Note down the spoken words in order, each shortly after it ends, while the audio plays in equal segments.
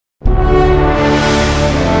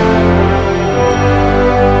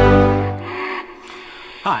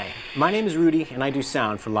My name is Rudy and I do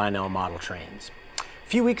sound for Lionel model trains. A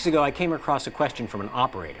few weeks ago I came across a question from an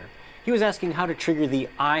operator. He was asking how to trigger the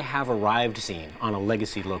I have arrived scene on a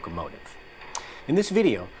legacy locomotive. In this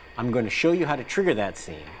video I'm going to show you how to trigger that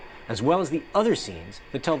scene, as well as the other scenes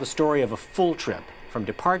that tell the story of a full trip from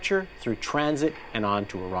departure through transit and on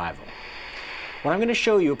to arrival. What I'm going to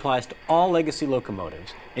show you applies to all legacy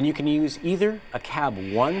locomotives, and you can use either a Cab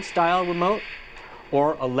 1 style remote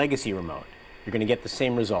or a legacy remote. You're going to get the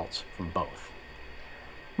same results from both.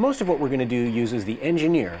 Most of what we're going to do uses the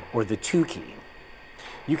engineer or the 2 key.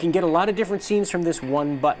 You can get a lot of different scenes from this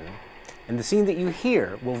one button, and the scene that you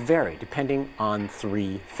hear will vary depending on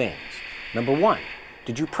 3 things. Number 1,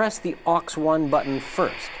 did you press the aux 1 button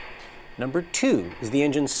first? Number 2, is the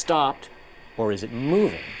engine stopped or is it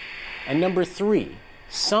moving? And number 3,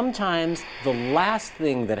 sometimes the last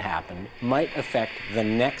thing that happened might affect the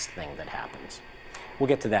next thing that happens. We'll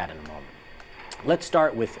get to that in a moment. Let's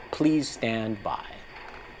start with please stand by.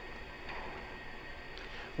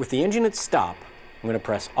 With the engine at stop, I'm going to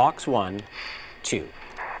press aux 1, 2.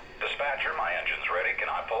 Dispatcher, my engine's ready. Can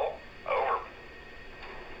I pull? Over.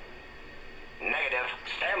 Negative.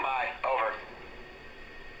 Stand by. Over.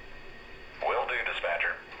 Will do,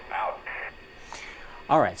 dispatcher. Out.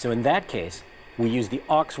 Alright, so in that case, we use the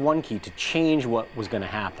aux 1 key to change what was going to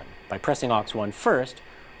happen. By pressing aux 1 first,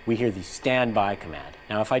 we hear the standby command.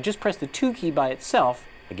 Now if I just press the 2 key by itself,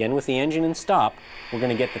 again with the engine in stop, we're going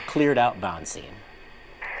to get the cleared outbound scene.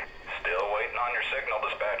 Still waiting on your signal,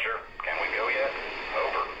 dispatcher. Can we go yet?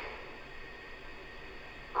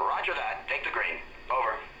 Over. Roger that. Take the green.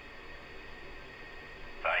 Over.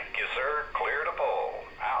 Thank you, sir. Clear to pull.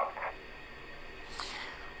 Out.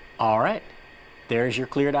 Alright, there's your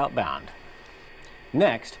cleared outbound.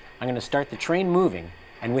 Next, I'm going to start the train moving,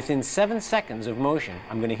 and within 7 seconds of motion,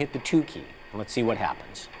 I'm going to hit the 2 key. And let's see what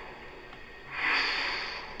happens.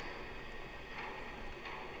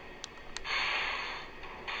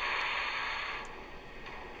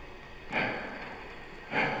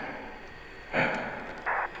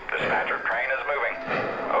 Dispatcher, train is moving.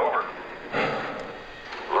 Over.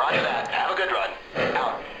 Roger that. Have a good run.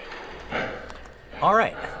 Out. All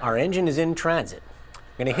right, our engine is in transit.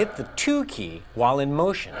 I'm going to hit the 2 key while in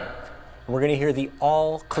motion, and we're going to hear the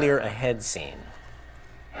all clear ahead scene.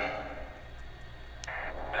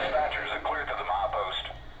 Dispatchers are clear to the milepost.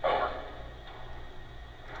 Over.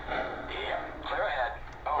 Yeah, clear ahead.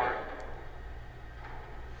 Over.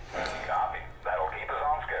 Copy. That'll keep us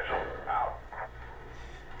on schedule. Out.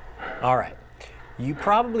 All right, you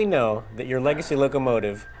probably know that your legacy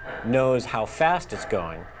locomotive knows how fast it's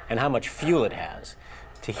going and how much fuel it has.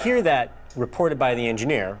 To hear that reported by the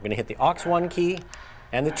engineer, I'm going to hit the aux 1 key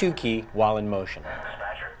and the 2 key while in motion.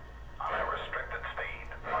 Dispatcher, I'm at a restricted speed.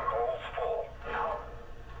 My goal's full. Out.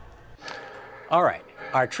 All right,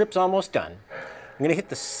 our trip's almost done. I'm going to hit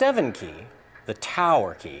the 7 key, the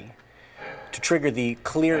tower key, to trigger the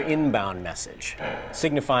clear inbound message,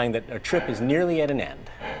 signifying that our trip is nearly at an end.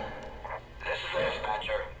 This is the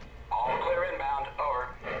dispatcher. All clear inbound. Over.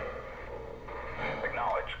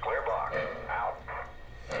 Acknowledge. Clear block. Out.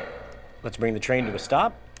 Let's bring the train to a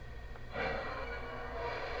stop.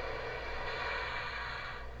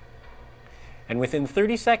 And within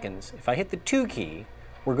 30 seconds, if I hit the 2 key,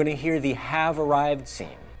 we're going to hear the have arrived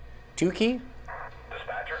scene. 2 key.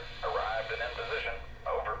 Dispatcher, arrived and in position.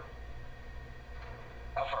 Over.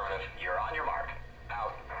 Affirmative. You're on your mark.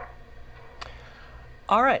 Out.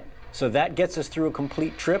 All right, so that gets us through a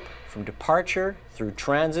complete trip from departure through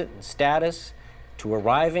transit and status to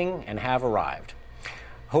arriving and have arrived.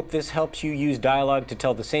 Hope this helps you use Dialog to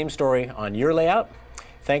tell the same story on your layout.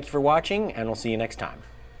 Thank you for watching, and we'll see you next time.